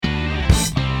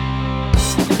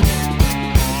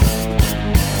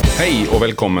Hej och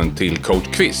välkommen till Coach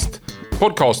Kvist,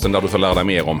 podcasten där du får lära dig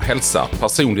mer om hälsa,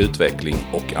 personlig utveckling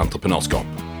och entreprenörskap.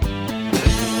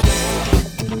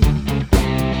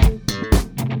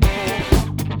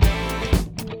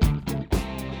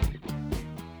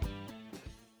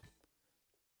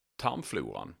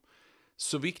 Tarmfloran.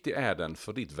 Så viktig är den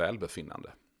för ditt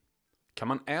välbefinnande. Kan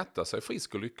man äta sig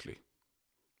frisk och lycklig?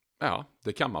 Ja,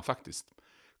 det kan man faktiskt.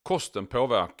 Kosten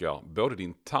påverkar både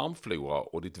din tarmflora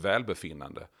och ditt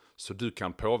välbefinnande, så du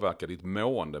kan påverka ditt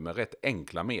mående med rätt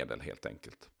enkla medel helt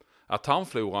enkelt. Att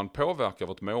tarmfloran påverkar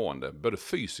vårt mående, både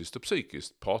fysiskt och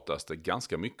psykiskt, pratas det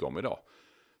ganska mycket om idag.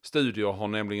 Studier har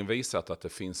nämligen visat att det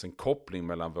finns en koppling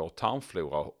mellan vår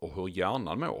tarmflora och hur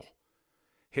hjärnan mår.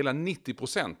 Hela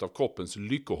 90% av kroppens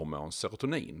lyckohormon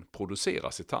serotonin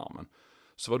produceras i tarmen,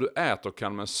 så vad du äter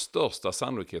kan med största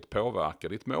sannolikhet påverka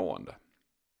ditt mående.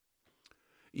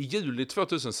 I juli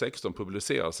 2016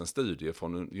 publicerades en studie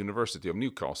från University of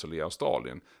Newcastle i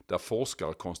Australien där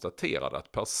forskare konstaterade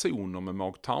att personer med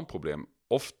mag-tarmproblem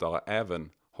oftare även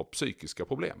har psykiska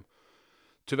problem.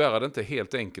 Tyvärr är det inte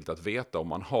helt enkelt att veta om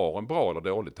man har en bra eller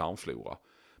dålig tarmflora,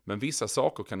 men vissa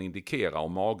saker kan indikera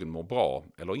om magen mår bra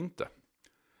eller inte.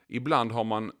 Ibland har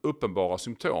man uppenbara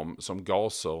symptom som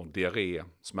gaser, diarré,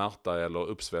 smärta eller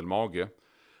uppsvälld mage.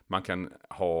 Man kan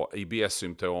ha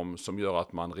IBS-symptom som gör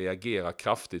att man reagerar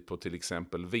kraftigt på till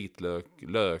exempel vitlök,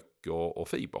 lök och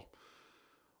fiber.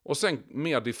 Och sen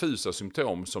mer diffusa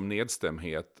symptom som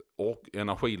nedstämdhet,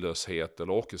 energilöshet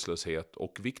eller orkeslöshet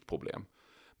och viktproblem.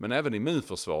 Men även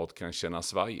immunförsvaret kan kännas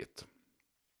svajigt.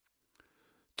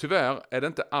 Tyvärr är det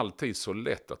inte alltid så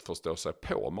lätt att förstå sig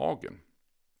på magen.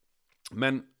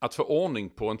 Men att få ordning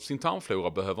på sin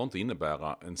tarmflora behöver inte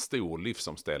innebära en stor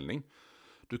livsomställning.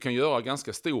 Du kan göra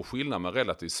ganska stor skillnad med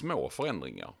relativt små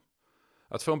förändringar.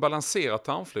 Att få en balanserad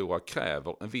tarmflora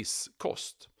kräver en viss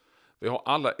kost. Vi har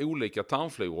alla olika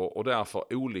tarmfloror och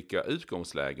därför olika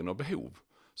utgångslägen och behov.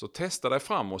 Så testa dig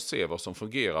fram och se vad som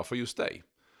fungerar för just dig.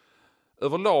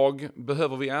 Överlag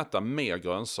behöver vi äta mer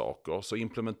grönsaker, så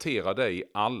implementera det i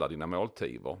alla dina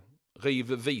måltider. Riv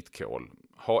vitkål,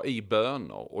 ha i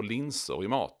bönor och linser i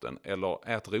maten eller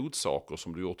ät rotsaker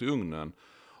som du gjort i ugnen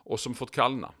och som fått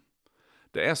kallna.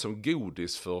 Det är som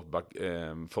godis för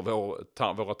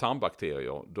våra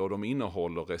tarmbakterier, då de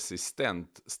innehåller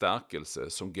resistent stärkelse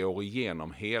som går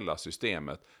igenom hela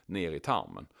systemet ner i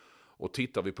tarmen. Och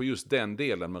tittar vi på just den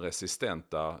delen med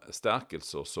resistenta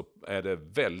stärkelser så är det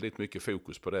väldigt mycket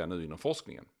fokus på det nu inom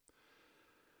forskningen.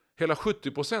 Hela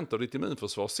 70% av ditt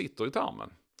immunförsvar sitter i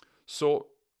tarmen. Så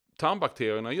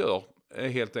tarmbakterierna är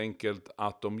helt enkelt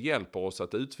att de hjälper oss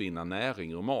att utvinna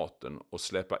näring ur maten och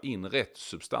släppa in rätt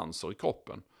substanser i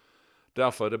kroppen.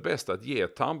 Därför är det bäst att ge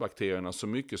tarmbakterierna så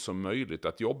mycket som möjligt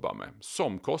att jobba med,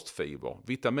 som kostfiber,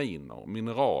 vitaminer,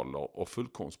 mineraler och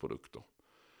fullkornsprodukter.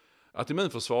 Att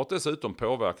immunförsvaret dessutom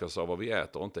påverkas av vad vi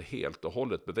äter är inte helt och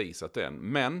hållet bevisat än,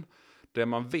 men det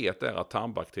man vet är att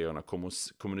tarmbakterierna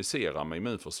kommunicerar med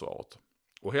immunförsvaret.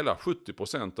 Och hela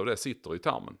 70% av det sitter i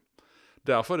tarmen.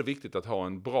 Därför är det viktigt att ha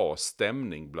en bra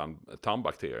stämning bland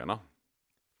tarmbakterierna.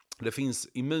 Det finns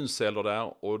immunceller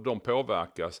där och de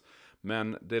påverkas,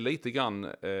 men det är lite grann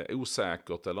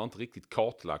osäkert eller inte riktigt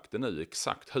kartlagt nu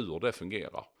exakt hur det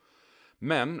fungerar.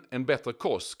 Men en bättre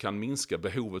kost kan minska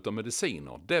behovet av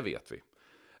mediciner, det vet vi.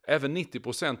 Även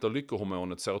 90% av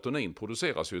lyckohormonet serotonin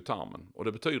produceras ju i tarmen, och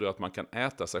det betyder att man kan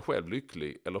äta sig själv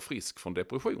lycklig eller frisk från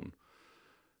depression.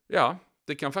 Ja,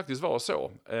 det kan faktiskt vara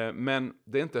så, men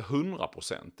det är inte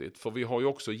 100%, för vi har ju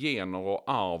också gener och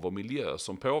arv och miljö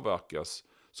som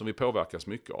vi påverkas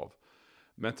mycket av.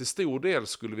 Men till stor del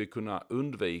skulle vi kunna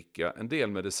undvika en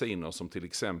del mediciner som till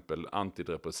exempel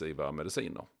antidepressiva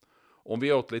mediciner. Om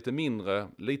vi åt lite mindre,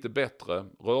 lite bättre,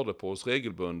 rörde på oss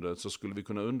regelbundet, så skulle vi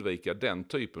kunna undvika den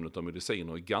typen av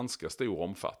mediciner i ganska stor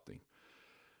omfattning.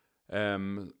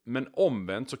 Men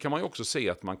omvänt så kan man ju också se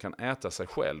att man kan äta sig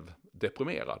själv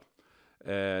deprimerad.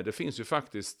 Det finns ju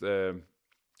faktiskt,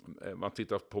 man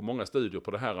tittar på många studier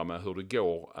på det här med hur det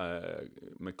går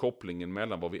med kopplingen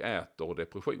mellan vad vi äter och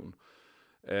depression.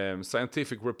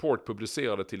 Scientific Report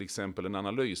publicerade till exempel en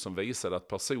analys som visade att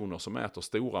personer som äter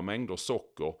stora mängder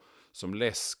socker som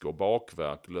läsk och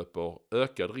bakverk löper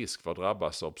ökad risk för att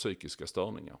drabbas av psykiska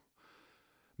störningar.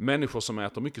 Människor som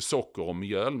äter mycket socker och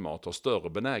mjölmat har större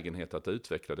benägenhet att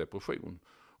utveckla depression.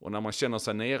 Och när man känner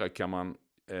sig nere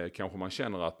kanske man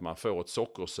känner att man får ett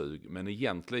sockersug, men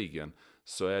egentligen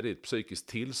så är det ett psykiskt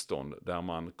tillstånd där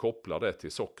man kopplar det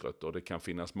till sockret, och det kan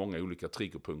finnas många olika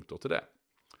triggerpunkter till det.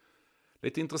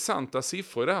 Lite intressanta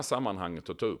siffror i det här sammanhanget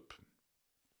att ta upp.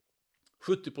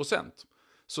 70%,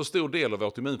 så stor del av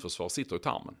vårt immunförsvar sitter i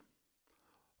tarmen.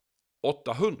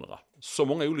 800. Så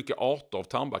många olika arter av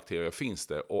tarmbakterier finns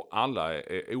det och alla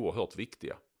är oerhört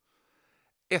viktiga.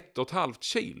 1,5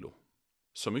 kilo.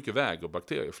 Så mycket väger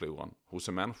bakteriefloran hos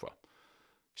en människa.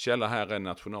 Källa här är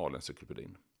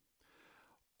Nationalencyklopedin.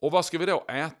 Och vad ska vi då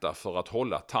äta för att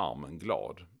hålla tarmen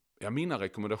glad? Ja, mina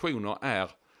rekommendationer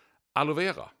är aloe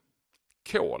vera,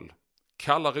 kål,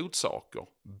 kalla rotsaker,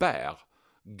 bär,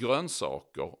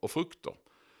 grönsaker och frukter.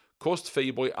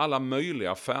 Kostfiber i alla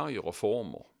möjliga färger och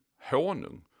former.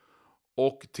 Honung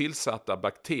och tillsatta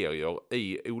bakterier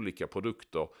i olika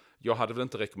produkter. Jag hade väl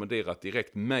inte rekommenderat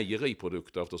direkt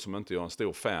mejeriprodukter eftersom inte jag är en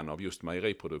stor fan av just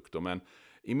mejeriprodukter. Men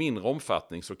i mindre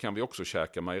omfattning så kan vi också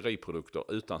käka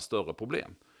mejeriprodukter utan större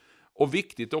problem. Och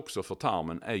viktigt också för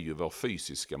tarmen är ju vår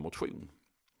fysiska motion.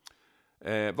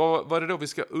 Vad är det då vi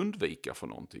ska undvika för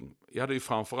någonting? Ja, det är ju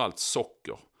framförallt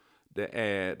socker. Det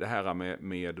är det här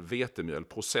med vetemjöl,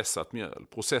 processat mjöl,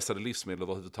 processade livsmedel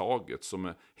överhuvudtaget som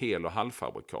är hel- och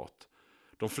halvfabrikat.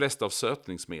 De flesta av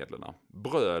sötningsmedlen,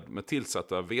 bröd med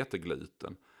tillsatta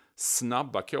vetegluten,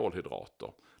 snabba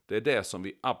kolhydrater. Det är det som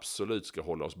vi absolut ska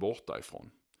hålla oss borta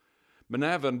ifrån. Men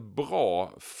även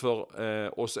bra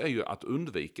för oss är ju att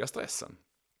undvika stressen.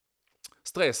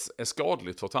 Stress är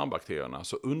skadligt för tarmbakterierna,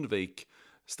 så undvik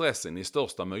stressen i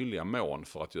största möjliga mån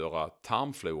för att göra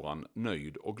tarmfloran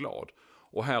nöjd och glad.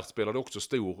 Och här spelar det också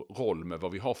stor roll med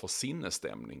vad vi har för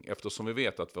sinnesstämning, eftersom vi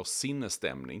vet att vår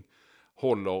sinnesstämning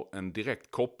håller en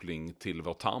direkt koppling till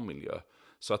vår tarmmiljö.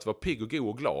 Så att vara pigg och god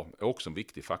och glad är också en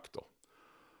viktig faktor.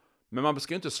 Men man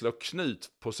ska inte slå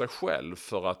knut på sig själv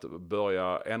för att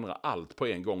börja ändra allt på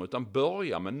en gång, utan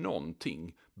börja med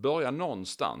någonting. Börja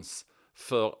någonstans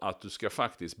för att du ska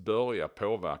faktiskt börja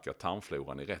påverka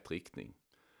tarmfloran i rätt riktning.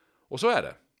 Och så är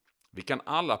det. Vi kan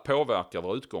alla påverka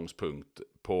vår utgångspunkt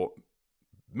på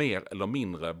mer eller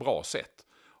mindre bra sätt.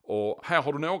 Och här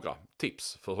har du några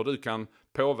tips för hur du kan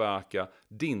påverka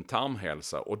din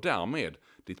tarmhälsa och därmed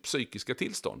ditt psykiska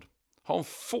tillstånd. Ha en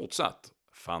fortsatt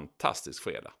fantastisk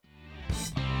fredag.